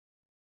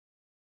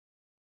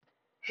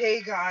Hey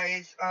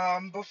guys,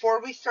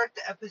 before we start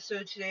the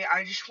episode today,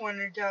 I just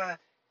wanted to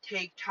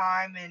take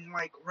time and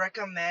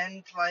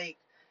recommend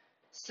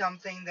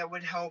something that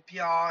would help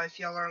y'all if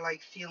y'all are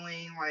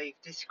feeling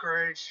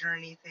discouraged or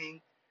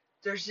anything.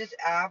 There's this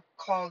app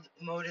called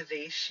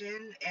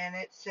Motivation and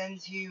it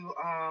sends you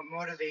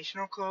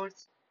motivational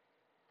quotes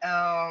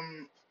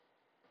um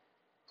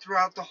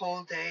throughout the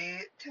whole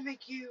day to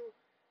make you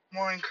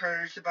more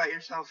encouraged about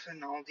yourself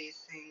and all these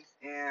things.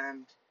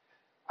 And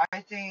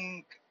I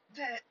think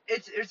that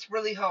it's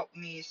really helped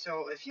me.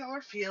 So if y'all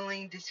are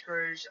feeling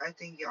discouraged, I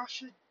think y'all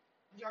should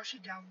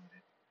download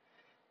it.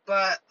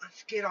 But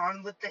let's get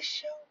on with the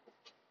show.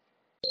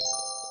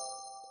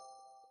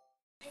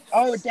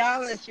 Oh,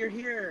 Dallas, you're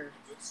here.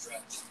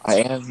 I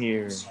am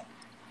here.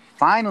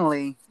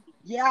 Finally.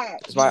 Yeah,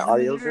 Is my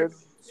audio here. good?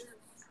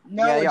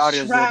 No, Yeah, your it's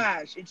audio's good.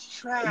 trash. It's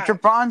trash.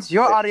 Jabron's,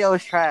 your Wait. audio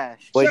is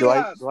trash. Wait,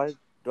 Shut do up.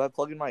 I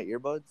plug in my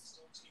earbuds?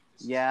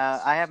 Yeah,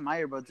 I have my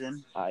earbuds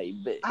in. I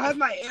bet. I have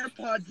my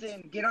AirPods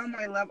in. Get on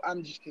my level.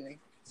 I'm just kidding.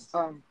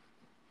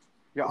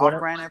 Your What-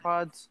 off-brand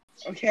AirPods?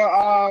 Okay.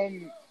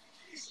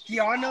 Do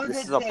y'all know This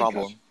that is a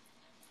problem.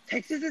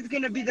 Texas is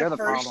gonna be You're the the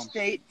first problem.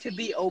 state to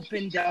be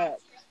opened up?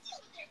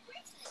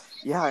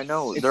 Yeah, I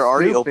know. It's They're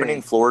already stupid.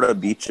 opening Florida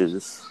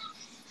beaches.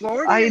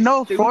 Florida. I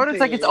know, is Florida's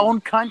like its stupid.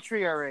 own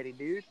country already,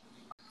 dude.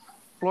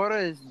 Florida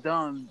is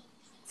dumb.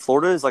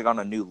 Florida is like on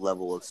a new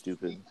level of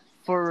stupid.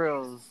 For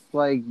reals.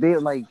 Like, they,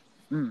 like,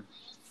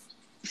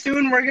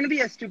 Soon we're gonna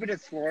be as stupid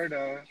as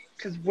Florida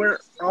because we're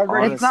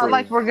already. It's not Honestly.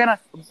 like we're gonna,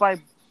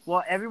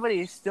 well, everybody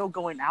is still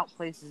going out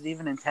places,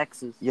 even in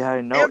Texas. Yeah,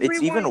 I know. It's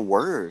Everyone- even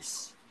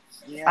worse.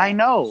 Yeah. I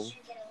know.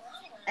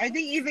 I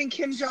think even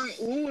Kim Jong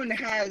Un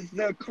has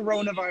the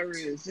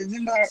coronavirus.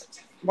 Isn't that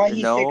why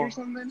he's No. sick or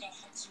something?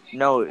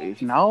 No,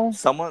 No?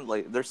 someone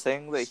they're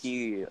saying that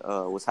he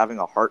was having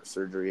a heart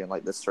surgery and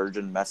the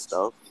surgeon messed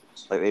up.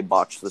 Like they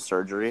botched the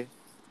surgery.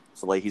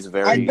 So he's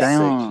very sick.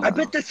 Damn. I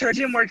bet the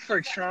surgeon worked for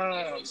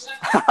Trump.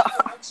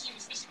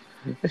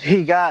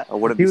 He got, I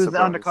wouldn't he be was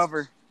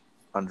surprised.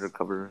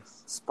 undercover.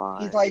 Spy.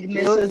 He's like It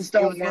missiles was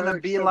don't gonna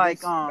work. be so like,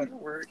 this better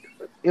work.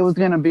 It was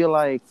gonna be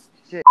like,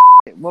 shit.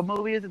 What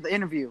movie is it? The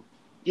Interview.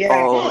 Yeah.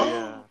 Oh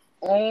yeah.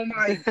 Oh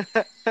my.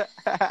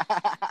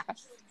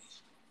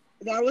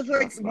 That was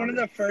That's one of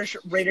funny. the first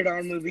rated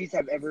R movies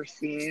I've ever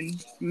seen.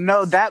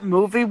 No, that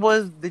movie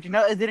was. Did you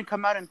know it didn't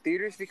come out in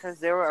theaters because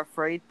they were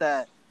afraid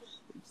that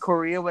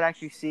Korea would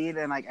actually see it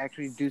and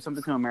actually do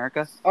something to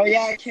America? Oh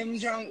yeah, Kim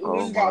Jong Un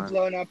Oh, got my.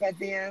 blown up at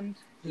the end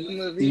of the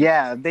movie.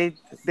 Yeah, they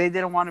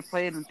didn't want to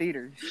play it in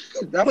theaters.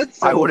 That was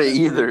so I wouldn't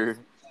offensive. either.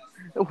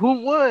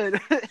 Who would?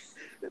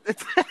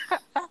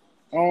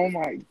 Oh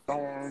my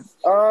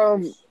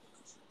god.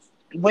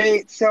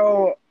 Wait,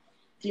 so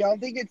do y'all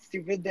think it's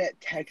stupid that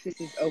Texas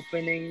is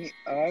opening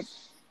up?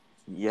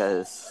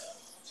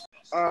 Yes.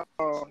 Oh,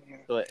 yeah.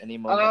 So at any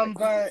moment.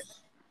 But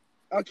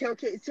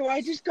okay. So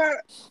I just got,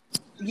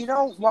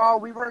 while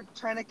we were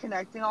trying to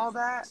connect and all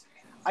that,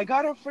 I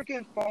got a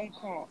freaking phone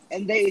call,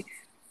 and they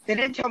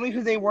didn't tell me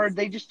who they were.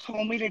 They just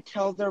told me to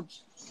tell their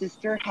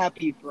sister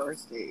happy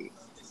birthday.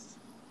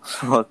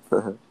 What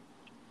the?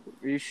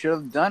 You should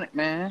have done it,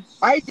 man.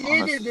 I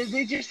did it.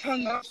 They just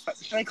hung up.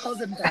 Should I call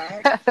them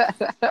back?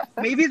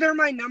 Maybe they're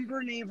my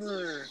number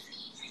neighbor.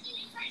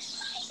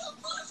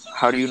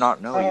 How do you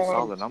not know? You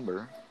saw the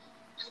number.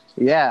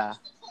 Yeah.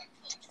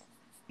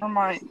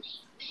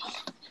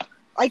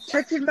 I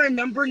texted my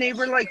number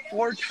neighbor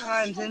 4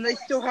 times, and they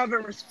still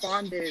haven't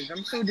responded.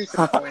 I'm so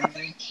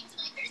disappointed.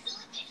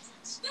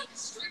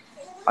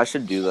 I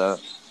should do that.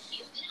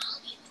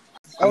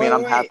 Oh, I mean,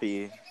 I'm wait.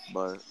 happy,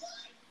 but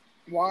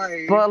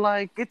Why?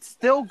 But it's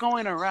still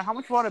going around. How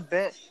much you want to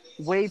bet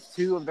wave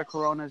 2 of the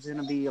corona is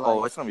gonna be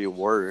it's gonna be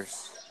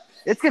worse.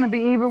 It's gonna be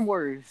even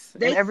worse.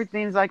 They- And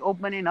everything's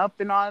opening up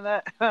and all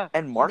that.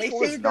 And Marshall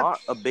say is that- not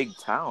a big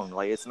town.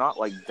 It's not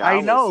like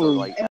Dallas. I know.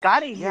 Or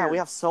Got it yeah, here. we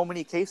have so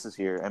many cases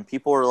here, and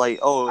people are like,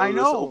 "Oh, I let's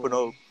know. open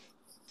up."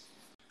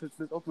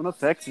 Let's open up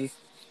Texas.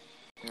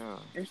 Yeah.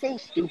 They're so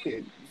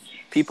stupid.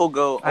 People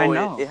go, I "Oh,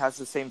 know. it has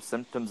the same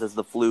symptoms as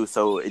the flu,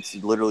 so it's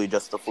literally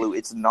just the flu."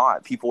 It's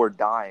not. People are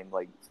dying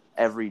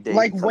every day.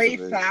 because Way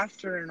of it.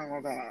 faster and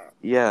all that.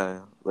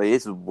 Yeah,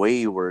 it's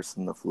way worse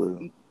than the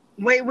flu.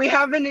 Wait, we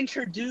haven't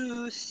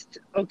introduced.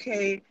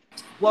 Okay,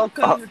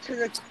 welcome to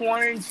the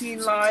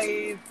Quarantine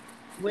Live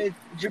with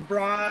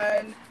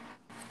Jabron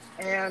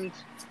and.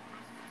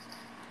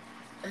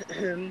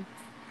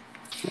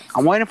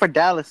 I'm waiting for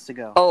Dallas to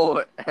go.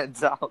 Oh, and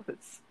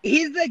Dallas.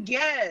 He's the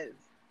guest.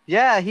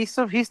 Yeah, he's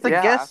the Yeah, I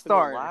have guest to go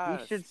star.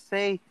 last. He should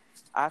say.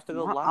 I have to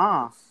go Nuh-uh.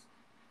 last.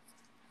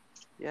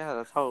 Yeah,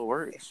 that's how it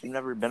works. You've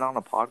never been on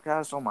a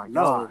podcast? Oh my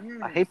No,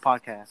 god. I hate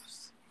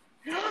podcasts.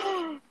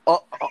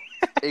 Oh,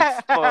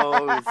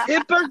 exposed.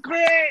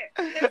 Hypocrite!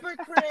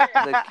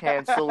 The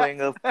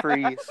canceling of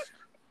Priest.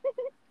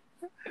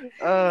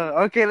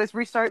 Okay, let's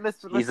restart.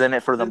 He's in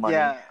it for the money.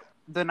 Yeah,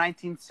 the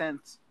 19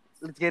 cents.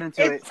 Let's get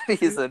into it.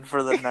 He's in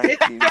for the It's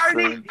 19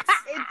 cents.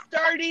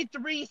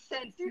 33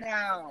 cents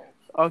now.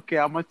 Okay,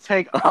 I'm gonna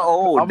take.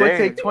 Oh, I'm gonna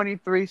dang. take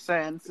 23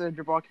 cents, and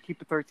Jabbar can keep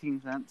the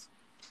 13 cents.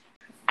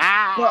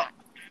 But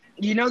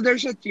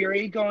there's a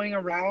theory going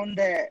around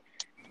that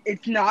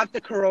it's not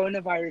the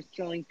coronavirus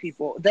killing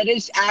people. That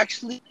is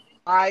actually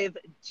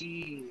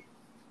 5G.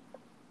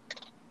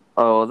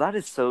 Oh, that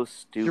is so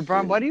stupid.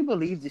 Jabron, why do you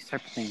believe these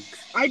type of things?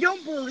 I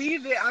don't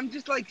believe it. I'm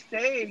just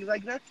saying,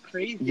 that's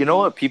crazy. You know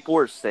what people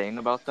are saying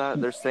about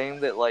that? They're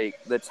saying that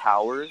the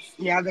towers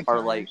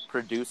are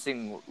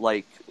producing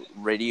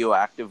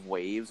radioactive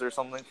waves or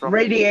something from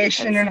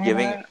radiation it, and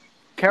giving all that.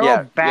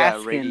 Carol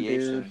Baskin,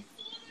 radiation. dude.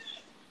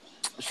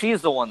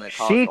 She's the one that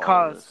caused She all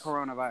caused this.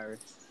 Coronavirus.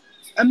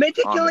 Admit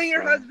to killing Honestly.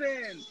 your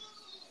husband.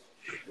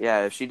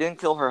 Yeah, if she didn't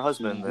kill her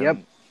husband, then Yep.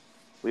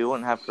 we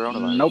wouldn't have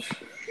coronavirus. Nope.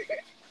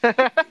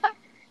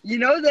 You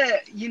know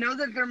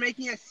that they're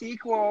making a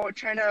sequel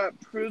trying to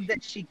prove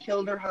that she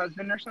killed her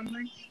husband or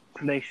something?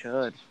 They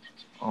should.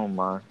 Oh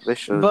my, they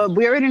should. But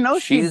we already know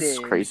she She's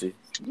did. crazy.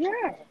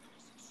 Yeah.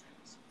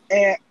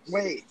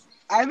 Wait,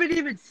 I haven't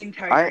even seen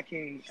Tiger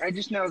King. I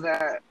just know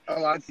that a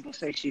lot of people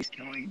say she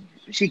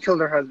killed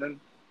her husband.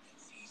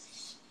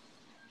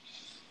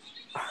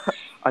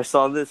 I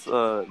saw this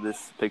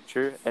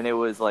picture, and it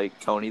was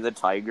Tony the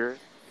Tiger,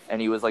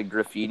 and he was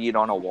graffitied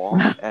on a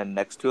wall, and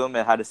next to him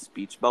it had a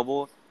speech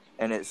bubble,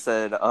 and it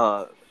said,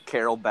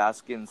 Carol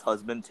Baskin's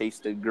husband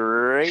tasted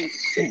great.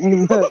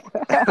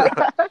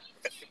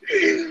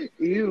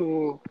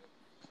 Ew.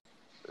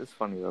 It's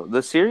funny though.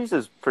 The series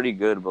is pretty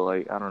good, but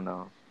I don't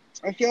know.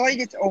 I feel like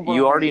it's over.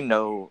 You already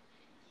know.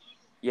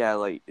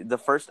 Yeah, the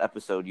first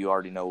episode, you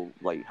already know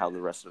how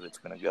the rest of it's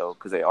gonna go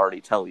because they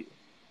already tell you.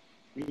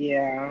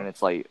 Yeah. And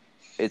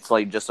it's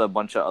just a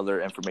bunch of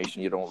other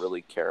information you don't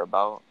really care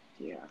about.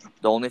 Yeah.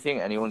 The only thing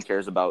anyone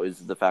cares about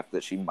is the fact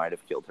that she might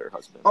have killed her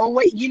husband. Oh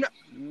wait,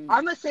 I'm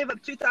gonna save up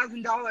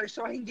 $2,000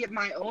 so I can get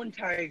my own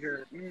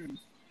tiger.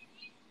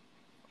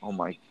 Oh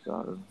my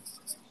god.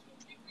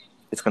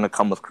 It's gonna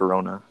come with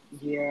Corona.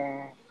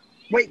 Yeah.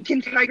 Wait,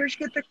 can tigers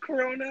get the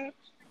corona?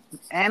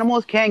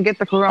 Animals can't get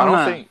the corona. I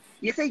don't think.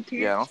 Yes, they can.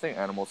 Yeah, I don't think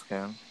animals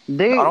can. I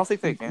don't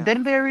think they can.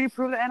 Didn't they already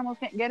prove that animals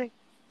can't get it?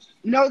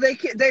 No, they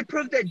can. They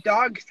proved that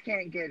dogs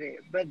can't get it,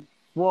 but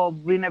Well,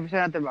 we never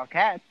said nothing about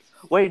cats.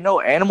 Wait, no,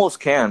 animals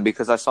can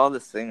because I saw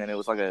this thing and it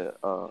was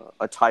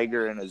a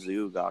tiger in a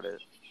zoo got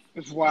it.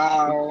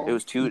 wow. It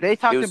was two. They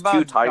talked it was about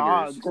two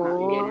tigers. dogs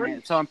not getting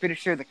it, so I'm pretty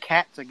sure the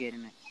cats are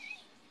getting it.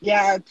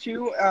 Yeah,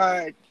 two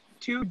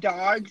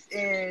dogs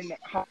in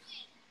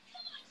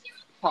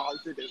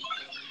positive.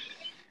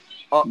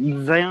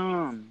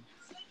 Damn.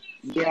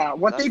 Yeah,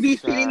 what they That's be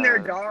feeding their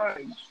sad.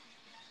 dogs?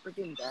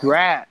 Freaking dogs.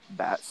 Rat.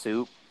 Bat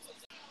soup.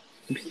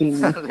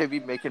 No, They be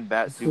making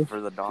bat soup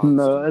for the dogs.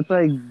 it's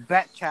like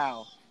bat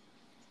chow.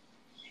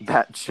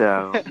 Bat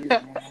chow.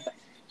 Yeah.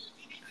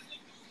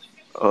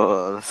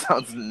 Oh, that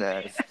sounds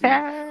nasty.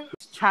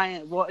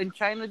 China. Well, in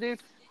China, dude,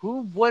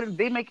 who wouldn't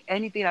they make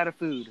anything out of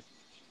food?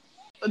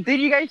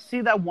 Did you guys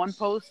see that one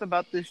post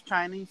about this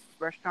Chinese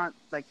restaurant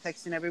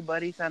texting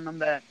everybody, telling them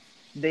that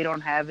they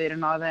don't have it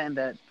and all that, and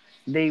that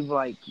they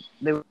were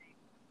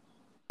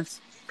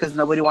because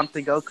nobody wanted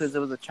to go because it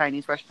was a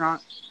Chinese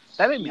restaurant?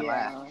 That made me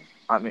laugh.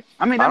 I mean,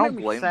 that I made don't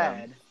me blame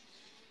sad. them.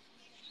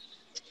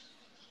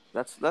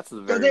 That's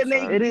very Does it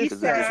make sad. me 'Cause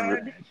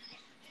they're just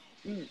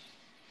sad?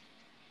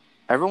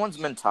 everyone's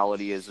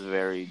mentality is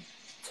very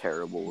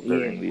terrible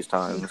during these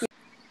times.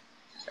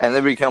 And they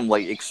become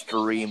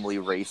extremely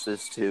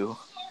racist too.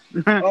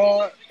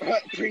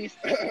 Priest.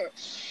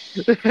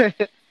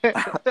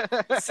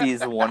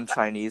 Sees one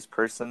Chinese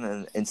person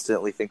and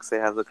instantly thinks they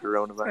have the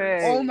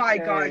coronavirus. Oh my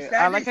gosh, that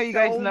I like is how you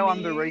guys so know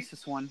I'm the mean.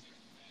 racist one.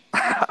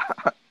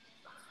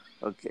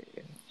 Okay.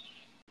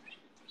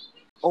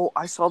 Oh,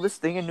 I saw this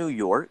thing in New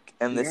York,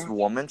 and this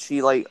woman,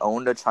 she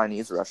owned a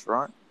Chinese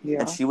restaurant,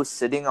 and she was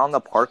sitting on the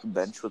park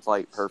bench with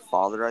her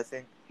father, I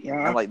think.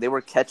 Yeah. And they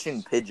were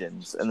catching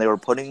pigeons, and they were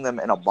putting them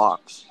in a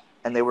box,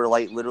 and they were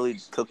literally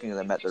cooking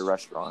them at their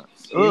restaurant.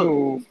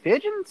 Ew.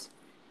 Pigeons?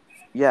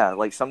 Yeah,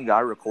 some guy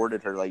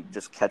recorded her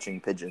just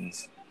catching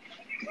pigeons.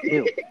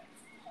 Ew.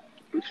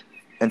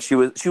 And she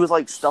was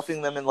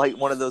stuffing them in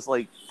one of those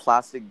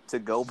plastic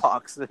to-go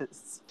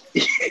boxes.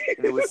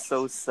 And it was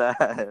so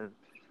sad.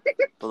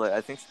 But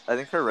I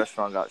think her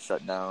restaurant got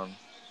shut down.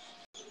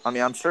 I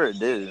mean, I'm sure it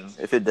did.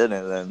 If it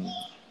didn't, then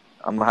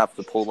I'm gonna have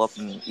to pull up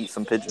and eat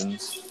some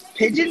pigeons.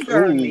 Pigeons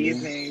are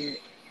amazing.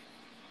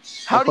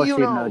 How do you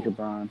know?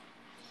 Jabron?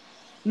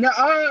 No,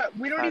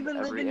 we don't Had even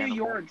live every in New animal.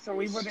 York, so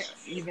we wouldn't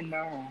even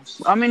know.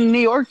 I mean, New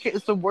York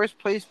is the worst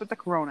place with the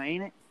corona,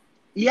 ain't it?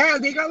 Yeah,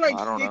 they got I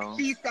don't know.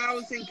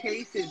 60,000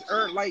 cases,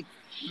 or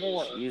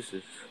more.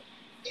 Jesus.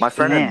 My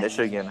friend in Man.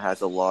 Michigan has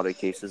a lot of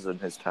cases in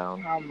his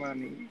town How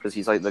many? because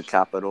he's the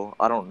capital.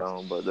 I don't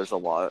know, but there's a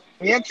lot.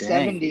 We have Dang.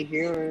 70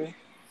 here.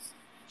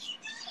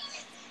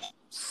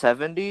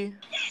 70?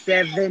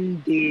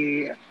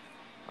 70.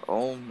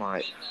 Oh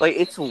my!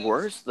 It's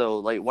worse though.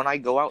 When I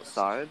go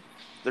outside,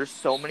 there's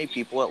so many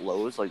people at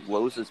Lowe's.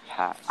 Lowe's is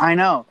packed, I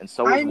know. and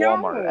so is I know.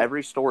 Walmart.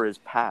 Every store is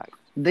packed.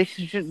 They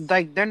should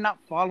they're not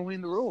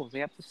following the rules. They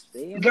have to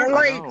stay in They're order.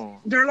 I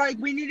like,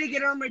 know. we need to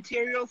get our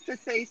materials to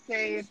stay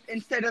safe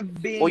instead of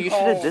being Well, you should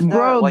have home. did that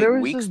Bro, like there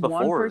was weeks this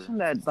one before. person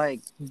that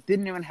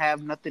didn't even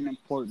have nothing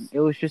important. It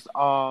was just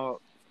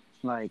all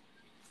like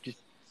just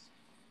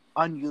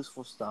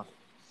unuseful stuff.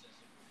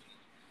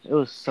 It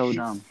was so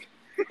dumb.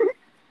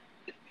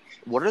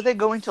 What are they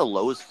going to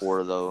Lowe's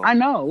for though? I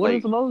know. What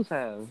Like, does Lowe's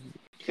have?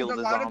 kill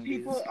Because the a lot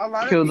zombies.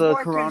 of Kill people the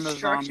are corona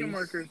construction zombies.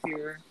 workers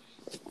here.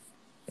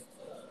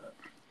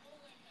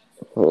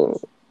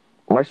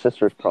 My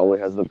sister probably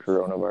has the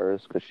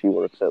coronavirus because she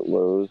works at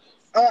Lowe's.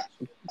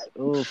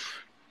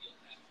 Oof.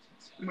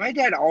 My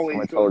dad always I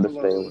goes told to her to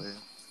stay Lowe's. away.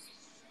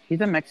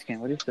 He's a Mexican.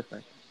 What is the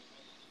fuck?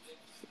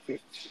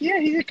 Yeah,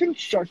 he's a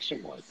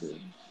construction worker.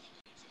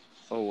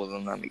 Oh well,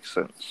 then that makes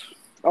sense.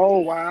 Oh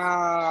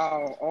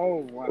wow! Oh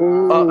wow!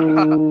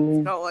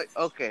 Ooh. No, like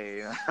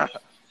okay.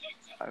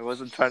 I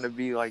wasn't trying to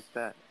be like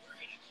that.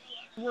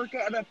 Work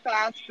at a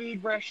fast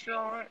food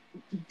restaurant,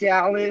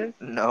 Dallas.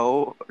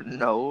 No.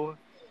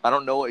 I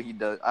don't know what he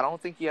does. I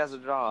don't think he has a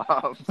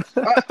job.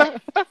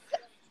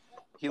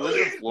 He lives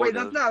in Wait, Florida.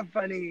 that's not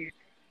funny.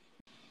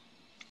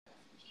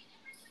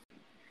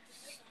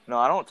 No,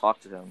 I don't talk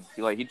to him.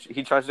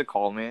 He tries to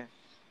call me,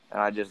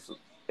 and I just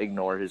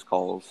ignore his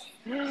calls.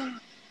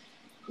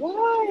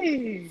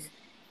 Why?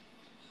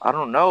 I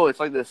don't know.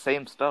 It's like the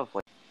same stuff.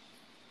 Like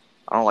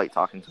I don't like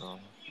talking to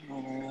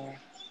him.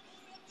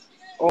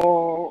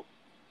 Oh,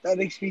 that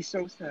makes me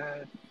so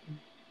sad.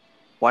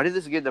 Why did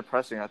this get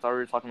depressing? I thought we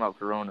were talking about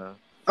Corona.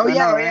 Oh I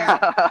yeah, know, oh, right?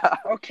 yeah.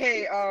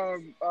 Okay,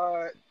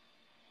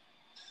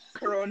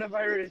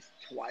 coronavirus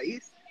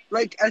twice.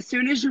 Like as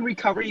soon as you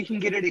recover, you can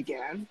get it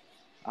again.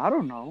 I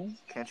don't know.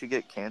 Can't you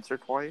get cancer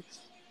twice?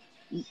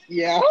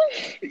 Yeah,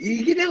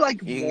 you get it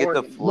like You can more.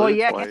 get the than- flu Well,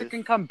 yeah, twice. cancer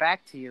can come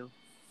back to you.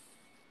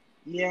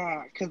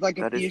 Yeah, because like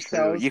a That is few true.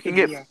 cells. You can could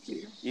get- be after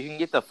you. You can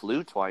get the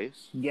flu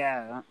twice.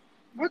 Yeah.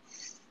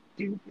 What's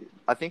stupid?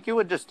 I think it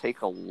would just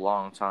take a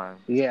long time.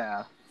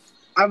 Yeah.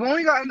 I've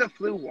only gotten the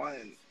flu once.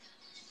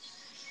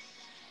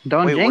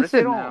 Don't Wait, what jinx if they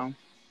it don't- now.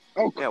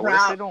 Oh Yeah, crap! what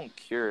if they don't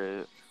cure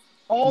it?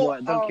 Oh,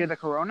 What? Don't cure the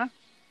corona?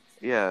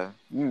 Yeah.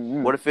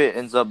 Mm-hmm. What if it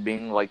ends up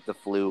being like the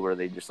flu where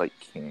they just like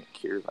can't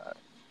cure that?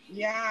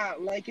 Yeah,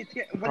 like it's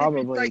what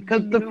Probably. if it's like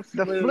Because new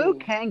the flu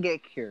can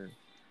get cured.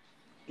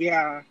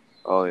 Yeah,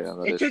 Oh yeah,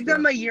 that it is took true.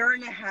 them a year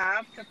and a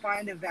half to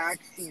find a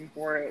vaccine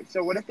for it.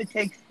 So what if it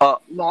takes Uh,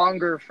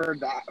 longer for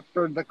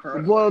the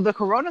corona? Well, the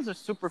corona's a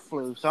super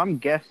flu, so I'm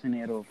guessing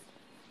it'll.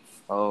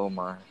 Oh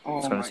my. Oh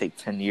It's gonna my. take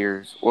 10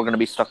 years. We're gonna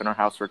be stuck in our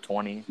house for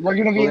 20. We're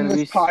gonna be We're in gonna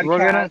this be- we're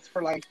podcast gonna-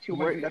 for like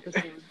 200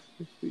 episodes.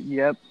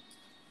 Yep.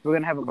 We're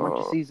gonna have a bunch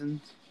of Oh.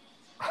 seasons.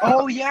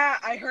 Oh yeah,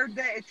 I heard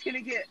that it's gonna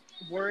get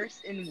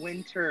worse in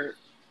winter.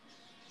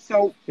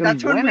 So In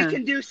that's when we winter?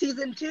 can do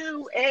season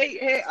 2.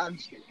 Hey, I'm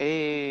just kidding.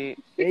 Hey,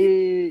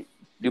 Hey,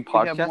 do have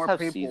podcasts more have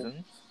people.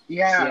 seasons?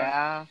 Yeah,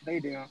 yeah, they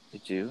do. They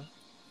do.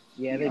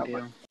 yeah, they Yeah,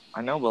 do.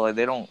 I know, but like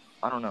they don't.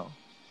 I don't know.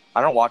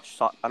 I don't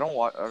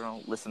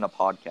listen to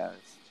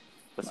podcasts.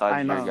 Besides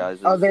I know. your guys.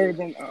 Other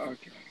than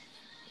okay.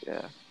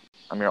 Yeah.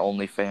 I'm your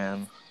only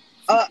fan.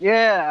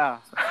 Yeah.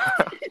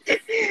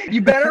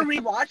 You better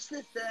rewatch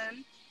this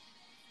then.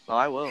 No,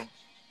 I will.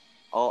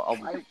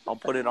 I'll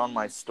put it on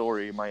my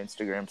story, my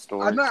Instagram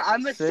story.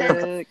 I'm a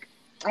Sick.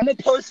 I'm gonna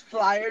post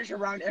flyers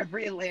around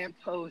every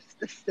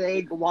lamppost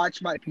saying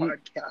watch my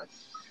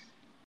podcast.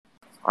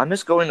 I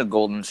miss going to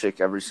Golden Chick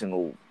every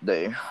single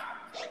day.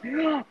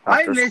 I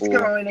After miss school.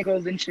 going to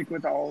Golden Chick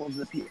with all of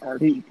our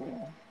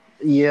people.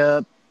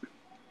 Yep.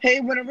 Hey,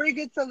 whenever it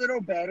gets a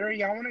little better,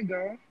 y'all wanna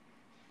go?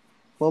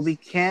 Well, we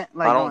can't I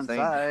like go don't think-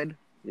 inside.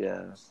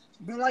 Yeah.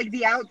 But like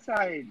the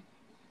outside.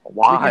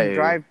 Why? We can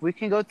drive. We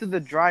can go through the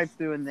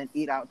drive-through and then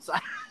eat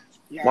outside.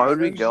 Yeah, Why would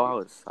we there's- go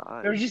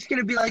outside? They're just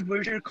gonna be like,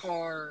 "Where's your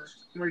car?"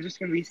 We're just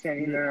gonna be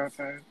standing there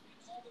outside.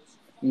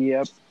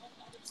 Yep.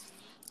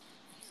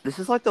 This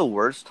is like the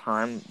worst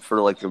time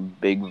for like a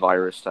big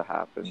virus to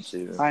happen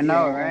too. I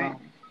know, Yeah. right?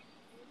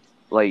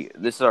 Like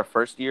this is our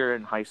first year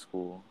in high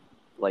school.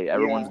 Like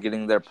everyone's Yeah.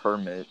 getting their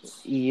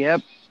permits,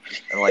 Yep.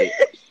 and like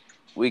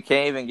we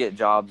can't even get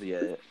jobs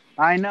yet.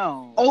 I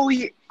know. Oh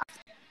yeah.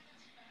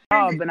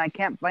 Job, and I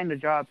can't find a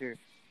job here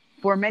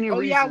for many Oh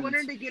reasons. yeah. I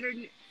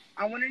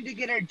wanted to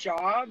get a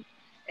job,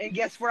 and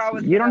guess where I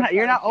was? You don't. gonna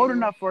You're not apply old to?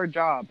 enough for a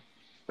job.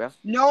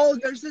 No,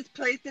 there's this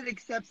place that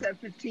accepts at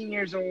 15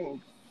 years old.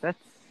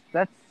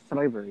 That's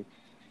slavery.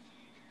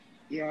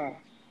 Yeah.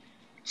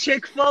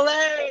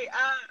 Chick-fil-A.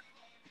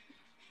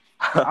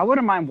 I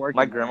wouldn't mind working.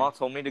 My there. grandma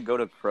told me to go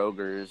to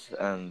Kroger's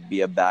and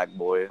be a bag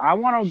boy. I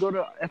want to go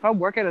to. If I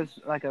work at a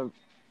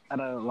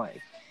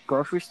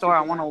grocery store,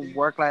 I want to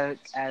work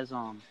as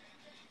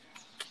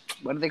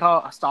what do they call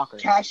it? A stalker?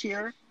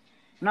 Cashier.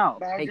 No,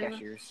 Bagger? pay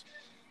cashiers.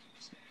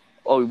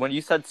 Oh, when you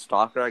said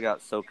stalker, I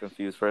got so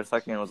confused for a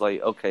second. I was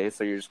like, okay,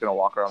 so you're just gonna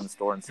walk around the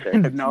store and stare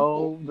at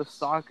No, the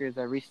stalkers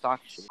that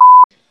restock shit.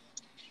 people.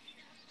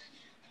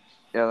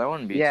 Yeah, that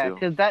wouldn't be Yeah, too.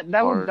 because that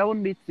hard.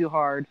 wouldn't be too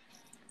hard,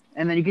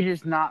 and then you could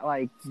just not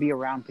like be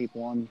around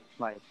people and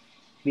like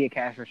be a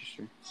cash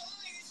register.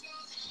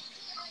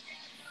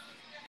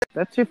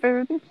 That's your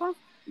favorite theme song?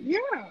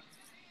 Yeah.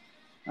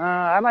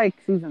 I like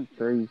season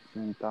 3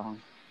 theme song.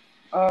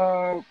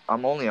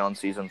 I'm only on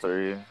season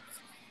 3.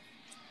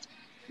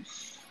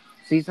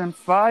 Season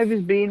 5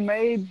 is being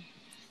made,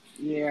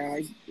 Yeah.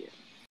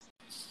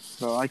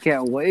 so I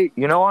can't wait.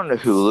 You know, on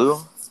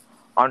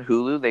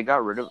Hulu, they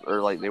got rid of,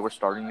 or like they were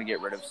starting to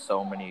get rid of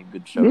so many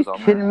good You shows on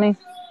there. kidding me?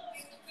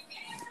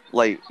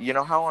 Like, you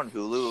know how on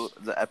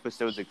Hulu the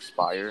episodes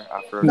expire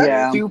after That's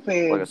Yeah.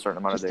 stupid. like a certain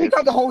amount Just of days? take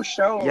out the whole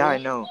show. Yeah, I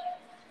know.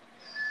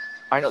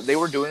 They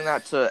were doing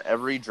that to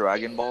every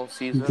Dragon Ball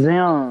season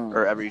Damn.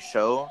 or every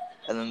show,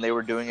 and then they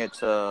were doing it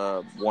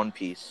to One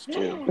Piece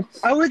too.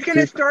 I was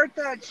gonna start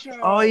that show.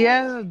 Oh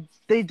yeah,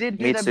 they did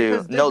do Me that too.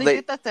 because No, they they-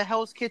 did that to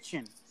Hell's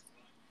Kitchen.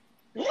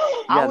 Yeah,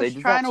 I they was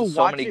did trying that to to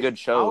so watch many it. good I was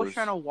shows.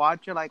 trying to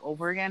watch it like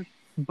over again,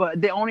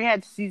 but they only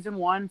had season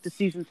 1 to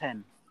season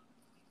 10,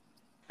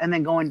 and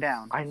then going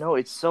down. I know,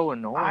 it's so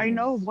annoying. I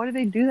know. What do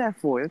they do that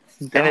for? It's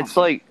dumb. And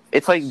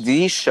it's like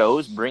these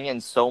shows bring in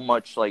so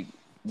much like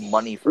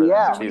money for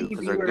Yeah. them too,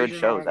 because they're good Viewers and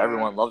shows. all that.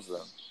 Everyone loves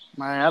them.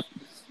 Yep.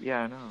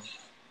 Yeah, I know.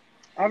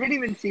 I haven't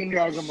even seen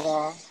Dragon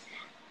Ball.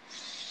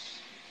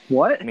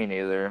 What? Me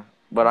neither.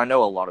 But I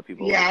know a lot of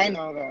people. Yeah, like I it.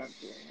 know that.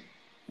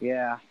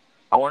 Yeah.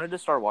 I wanted to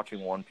start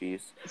watching One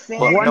Piece. Same.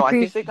 But One no, I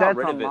think Piece. they got That's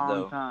rid a of it, long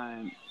though.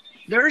 time.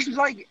 There's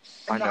like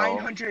I know.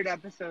 900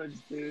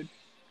 episodes, dude.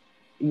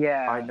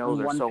 Yeah. I know,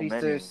 there's One so Piece,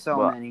 many, There's so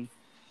but- many.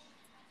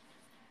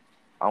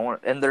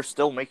 And they're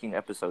still making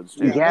episodes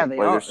too. Yeah, they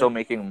like are. they're still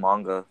making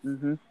manga.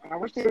 Hmm. I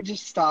wish they would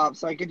just stop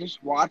so I could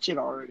just watch it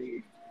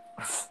already.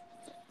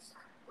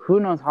 Who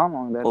knows how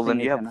long that? Well, then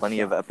thing you is have gonna plenty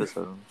of stop.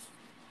 episodes.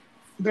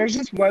 There's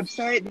this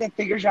website that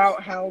figures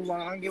out how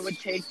long it would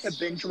take to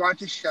binge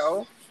watch a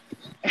show,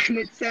 and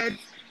it said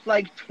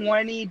like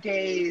 20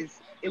 days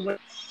it would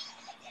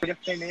to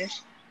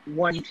finish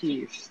One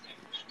Piece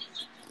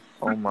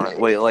Oh my!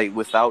 Wait, like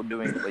without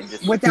doing like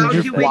just without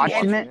Just doing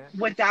watching any- it?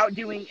 without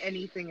doing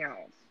anything else.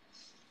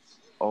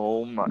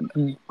 Oh my!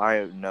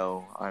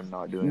 I'm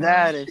not doing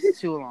That that. is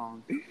too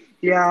long.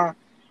 Yeah.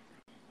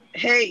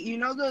 Hey, you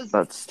know those?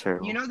 That's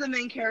terrible. You know the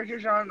main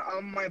characters on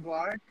my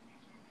blog?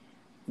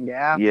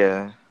 Yeah.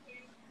 Yeah.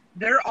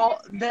 They're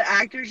all the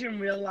actors in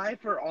real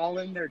life are all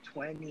in their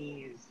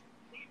 20s.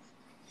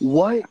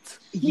 What?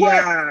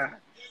 Yeah. Caesar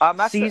I'm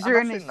in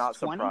actually his not 20s?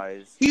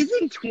 surprised. He's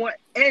in 20,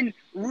 and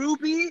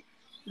Ruby,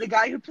 the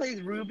guy who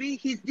plays Ruby,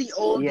 he's the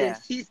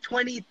oldest. Yeah. He's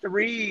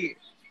 23.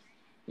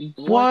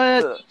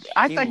 What? the-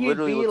 I he thought he'd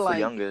literally be looks like the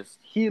youngest.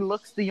 he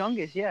looks the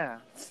youngest. Yeah.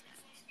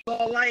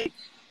 But like,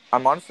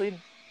 I'm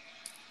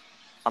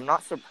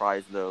not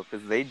surprised though,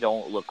 because they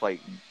don't look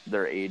like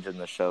their age in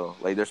the show.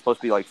 Like they're supposed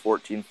to be like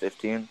 14,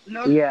 15.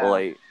 no, Yeah. But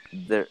like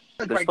they're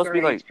look they're supposed to be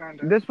their like age,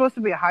 kinda. They're supposed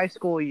to be high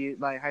school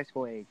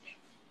age.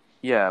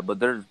 yeah, but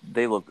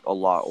they look a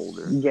lot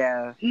older.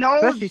 Yeah. No,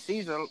 Especially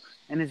Caesar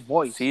and his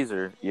voice.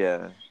 Caesar,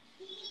 yeah.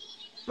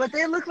 but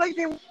they look like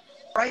they were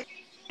right.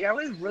 Yeah, I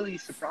was really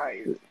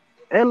surprised.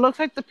 It looks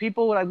like the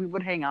people like we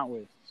would hang out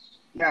with.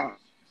 Yeah.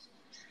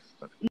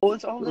 No,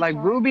 it's all the Like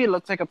time. Ruby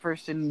looks like a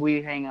person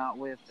we hang out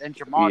with, and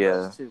Jamal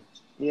does too.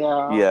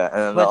 Yeah. Yeah, and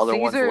then the But other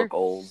ones Caesar- look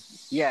old.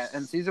 Yeah,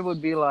 and Caesar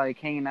would be like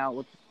hanging out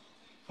with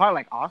probably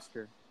like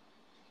Oscar.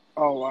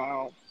 Oh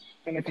wow.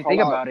 And If you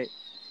think about it.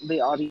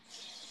 the audience.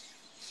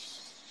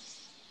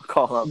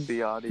 Call up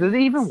the audience. Does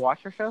he even watch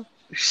our show?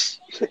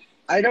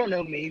 I don't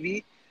know,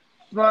 maybe,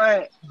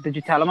 but Did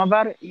you tell him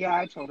about it? yeah,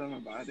 I told him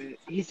about it.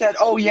 He said,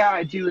 "Oh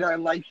yeah, dude, I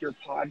like your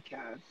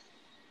podcast."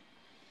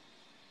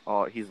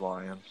 Oh, he's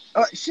lying.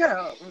 Shut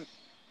up.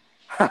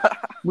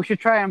 We should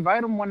try and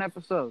invite him one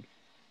episode.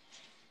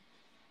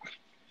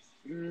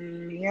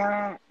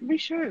 Yeah, we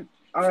should.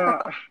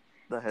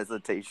 The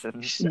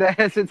hesitation. The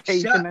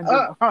hesitation Shut in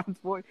up. Javon's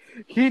voice.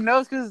 He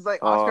knows because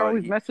like Oscar Oh,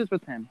 always he- messes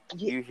with him.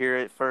 You hear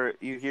it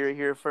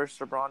here first.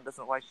 LeBron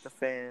doesn't like the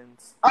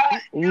fans.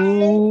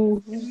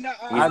 Ooh. No, He's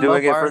I doing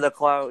love it our- for the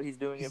clout. He's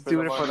doing it He's for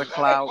doing the it for the money.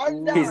 clout.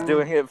 I'm not. Ooh. He's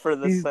doing it for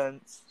the He's-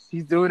 cents.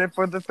 He's doing it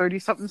for the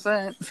 30-something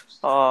cents.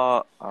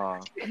 No, He's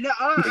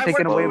I work taking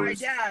for away my with-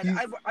 dad.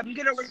 I'm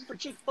gonna work for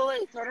Chick-fil-A,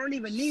 so I don't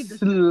even need this.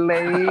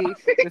 Slay.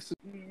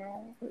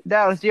 No.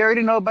 Dallas, you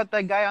already know about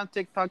that guy on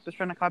TikTok that's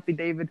trying to copy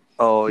David.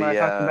 Oh What I talked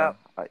yeah, about.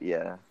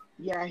 yeah.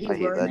 Yeah, he I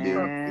hate learned. that dude.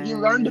 From, he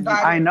learned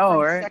about. I it know, from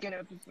the right? Second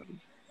episode.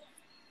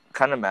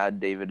 Kind of mad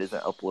David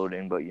isn't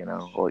uploading, but you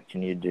know what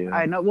can you do?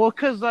 I know. Well,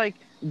 because like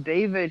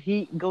David,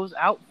 he goes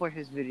out for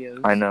his videos.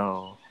 I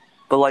know,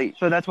 but like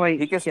So that's why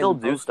he can still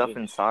hasn't do posted. stuff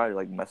inside,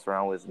 like mess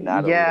around with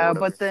Natalie. Yeah, or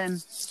but whatever.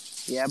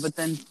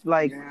 then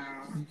like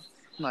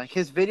Yeah.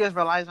 his videos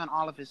relies on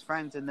all of his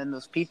friends, and then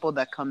those people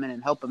that come in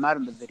and help him out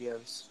in the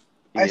videos.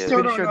 I Yeah. still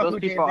Pretty don't sure know those who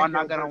people David are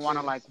not gonna Dobrik want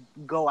to is. like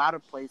go out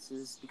of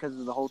places because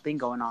of the whole thing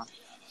going on,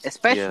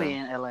 especially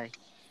in LA.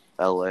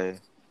 LA.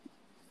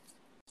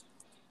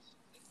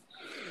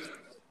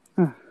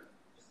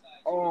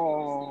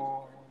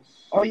 Oh.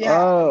 Oh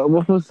yeah. Oh,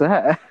 what was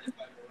that?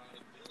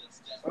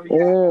 Oh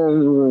yeah.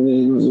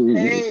 Oh.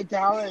 Hey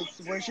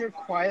Dallas, where's your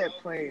quiet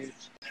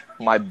place?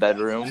 My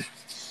bedroom.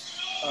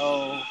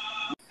 Oh.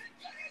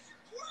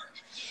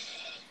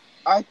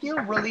 I feel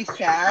really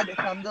sad if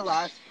I'm the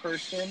last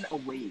person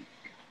awake.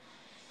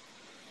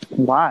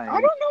 Why? I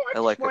don't know. I I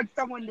just like want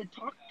someone to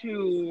talk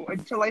to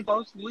until I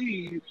fall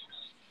asleep.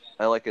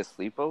 I like a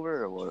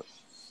sleepover or what?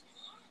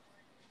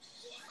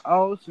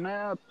 Oh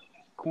snap!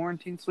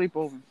 Quarantine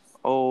sleepover.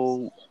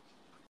 Oh,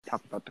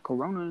 Talk about the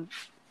corona.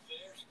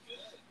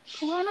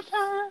 Corona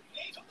time.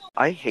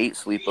 I hate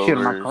Shit, my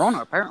sleepovers.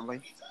 corona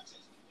apparently.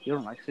 You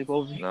don't like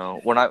sleepovers? No,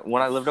 when I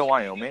lived in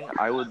Wyoming,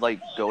 I would like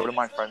go to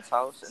my friend's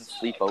house and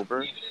sleep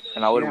over,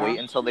 and I would Yeah. wait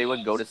until they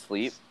would go to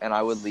sleep, and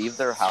I would leave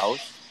their house,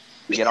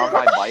 get on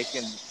my bike,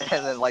 and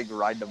then like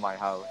ride to my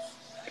house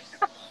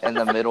in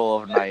the middle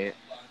of night.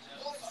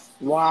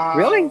 Wow.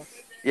 Really?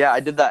 Yeah,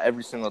 I did that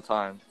every single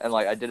time, and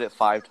like I did it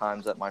 5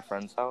 times at my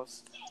friend's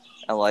house,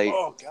 and like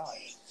Oh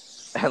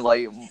god. and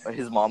like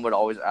his mom would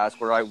always ask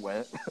where I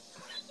went,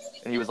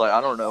 and he was like,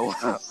 I don't know.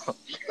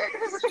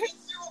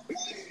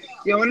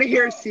 You want to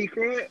hear a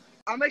secret?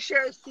 I'm gonna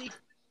share a secret.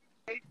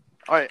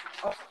 All right,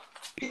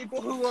 People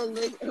who will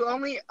who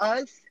only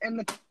us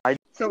and I-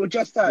 so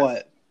just us.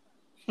 What?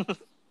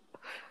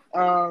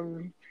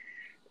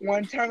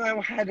 One time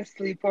I had a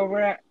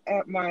sleepover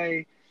at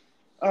my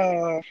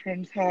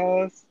friend's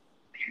house,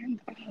 and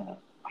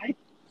I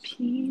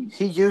peed.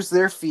 He used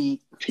their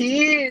feet.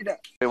 Peed.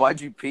 wait,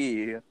 why'd you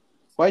pee?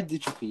 Why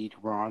did you pee,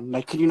 Ron?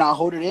 Like, could you not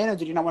hold it in, or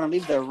did you not want to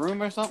leave the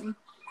room or something?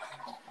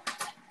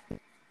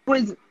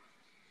 Was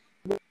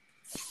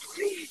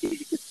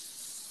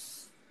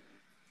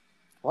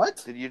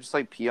What? Did you just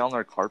like pee on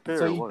their carpet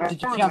So or you, what?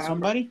 did you pee on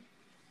somebody?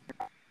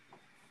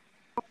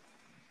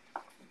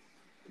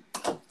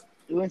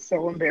 it was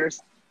so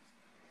embarrassing.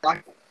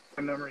 Like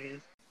my memories.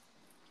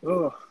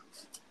 Ugh.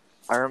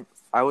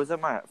 I was at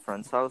my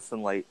friend's house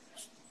and like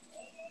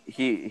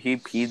he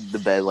peed the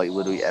bed like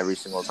literally every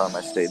single time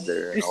I stayed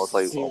there, and I was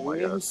like, oh my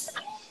god. Serious?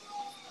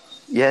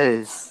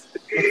 Yes.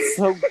 That's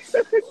so.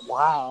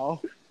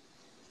 Wow.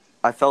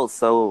 I felt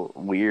so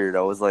weird.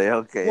 I was like,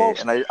 okay, Well,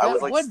 and I that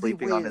was like would be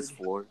sleeping on weird. his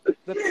floor.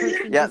 The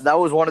person Yeah, just, that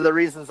was one of the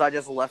reasons I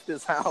just left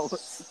his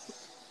house.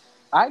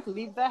 I'd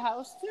leave the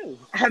house too.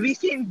 Have you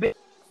seen Big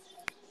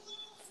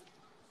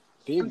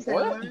Adam what?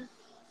 Sandler?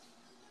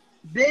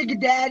 Big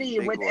Daddy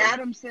Big with what?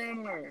 Adam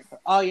Sandler.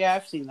 Oh yeah,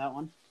 I've seen that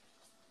one.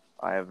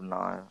 I have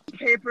not.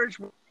 Papers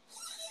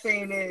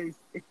saying is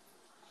it's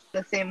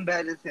the same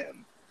bed as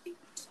him.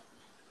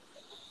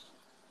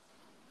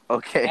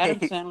 Okay. Adam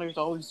Sandler's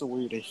always the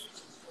weirdest,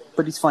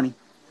 but he's funny.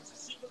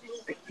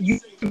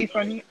 Used to be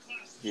funny.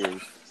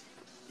 Yes.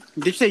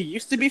 Did you say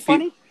used to be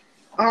funny?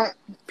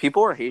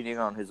 People are hating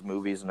on his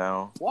movies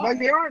now. Why? Like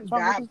they aren't What's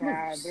wrong that with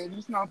bad. his They're movies?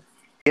 just not.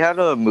 He had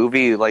a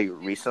movie like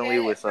recently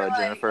with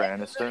Jennifer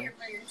Aniston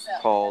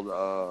called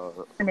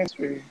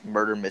Mystery.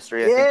 Murder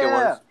Mystery, I think it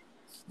Yeah. was.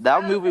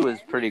 That movie was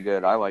pretty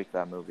good. I liked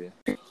that movie.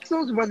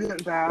 Pixels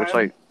wasn't bad. Which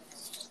like,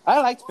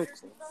 I liked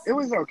Pixels. It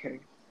was okay.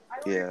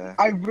 yeah.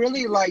 I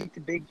really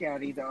liked Big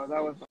Daddy though.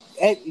 That was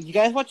Hey, you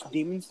guys watch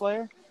Demon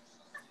Slayer?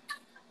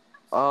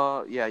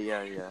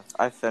 Yeah.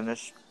 I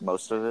finished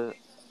most of it.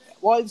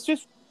 Well, it's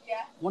just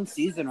one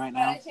season right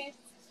now.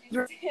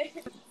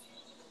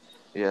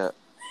 Yeah.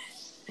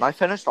 I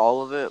finished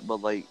all of it,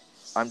 but like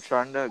I'm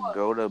trying to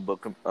go to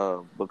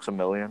Books a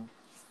Million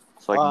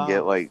so I can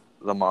get like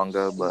the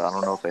manga, but I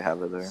don't know if they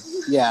have it there.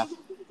 Yeah.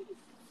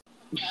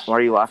 Why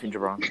are you laughing,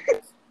 Jabron?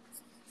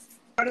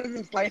 How does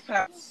this life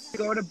have to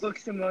go to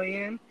Books a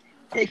Million,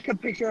 take a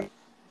picture,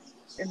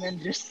 and then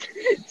just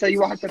so you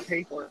won't have to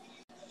pay for it?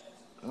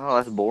 No,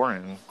 that's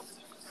boring.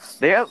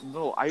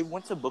 I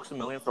went to Books a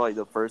Million for like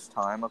the first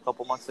time a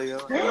couple months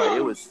ago, and like,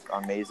 it was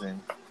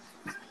amazing.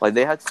 Like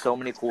they had so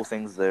many cool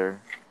things there.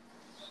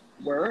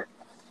 What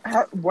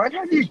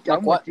have you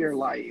done what? with your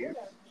life?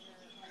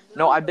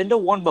 No, I've been to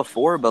one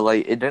before, but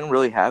like it didn't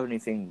really have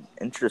anything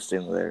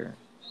interesting there.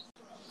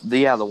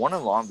 The one in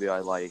Longview I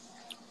like.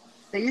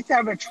 They used to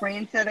have a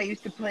train set I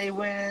used to play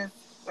with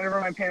whenever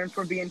my parents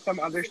would be in some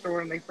other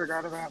store and they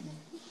forgot about me.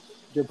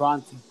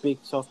 JeBron's big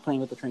self playing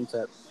with the train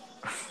set.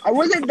 I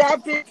wasn't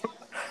that big.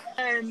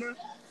 And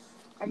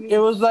I mean, It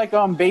was like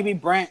Baby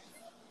Brant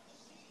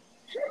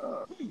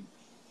uh,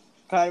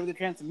 playing with the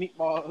train of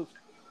meatballs.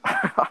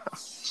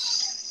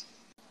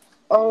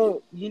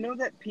 oh, you know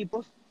that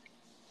people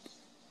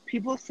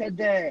said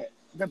that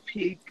the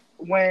peak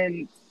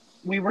when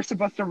we were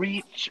supposed to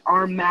reach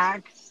our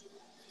max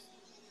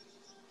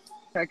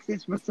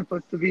Texas was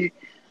supposed to be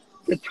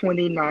the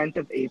 29th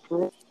of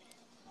April.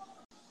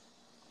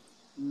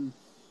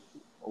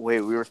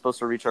 Wait, we were supposed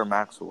to reach our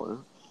max what?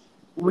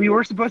 We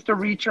were supposed to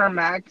reach our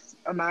max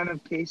amount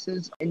of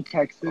cases in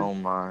Texas. Oh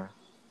my.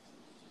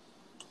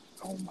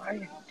 Oh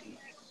my.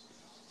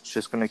 It's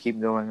just gonna keep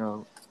going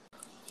up.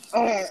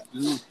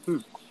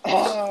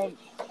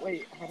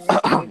 Wait,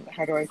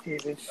 how do I say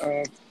this?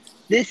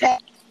 This has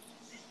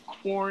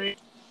quarantine.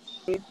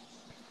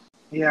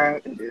 Yeah,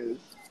 it is.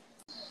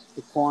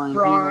 The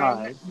quarantine Jabron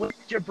live. with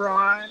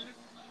Jabron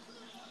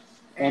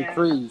And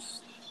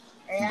Cruz.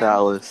 and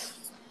Dallas.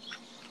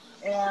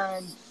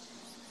 and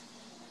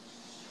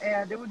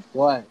it was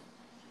What?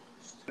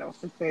 else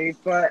to say,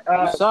 but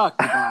You suck,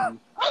 JeBron.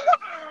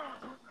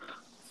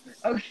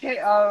 Okay,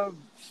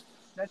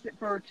 that's it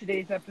for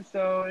today's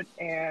episode,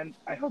 and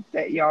I hope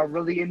that y'all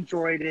really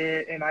enjoyed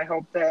it, and I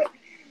hope that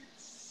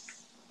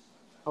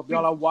Hope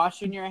y'all are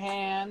washing your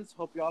hands.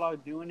 Hope y'all are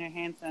doing your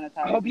hand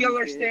sanitizer. y'all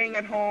are staying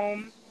at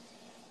home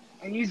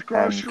and use And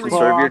groceries.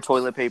 conserve your Clorox.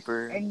 toilet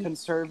paper. And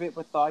Conserve it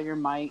with all your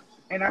might.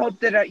 I hope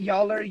that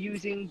y'all are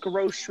using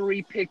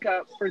grocery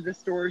pickup for the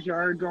stores you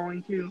are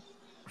going to.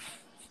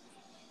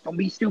 Don't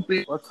be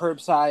stupid. Or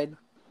curbside.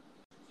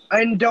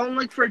 And don't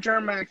look for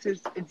Germax.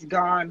 It's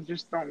gone.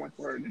 Just don't look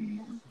for it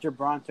anymore.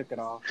 Jabron took it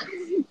off.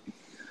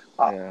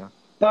 Yeah.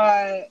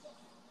 But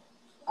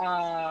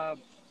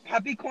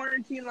happy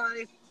quarantine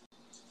life.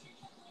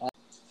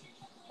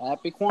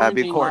 Happy quarantine,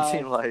 Happy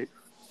quarantine life. life.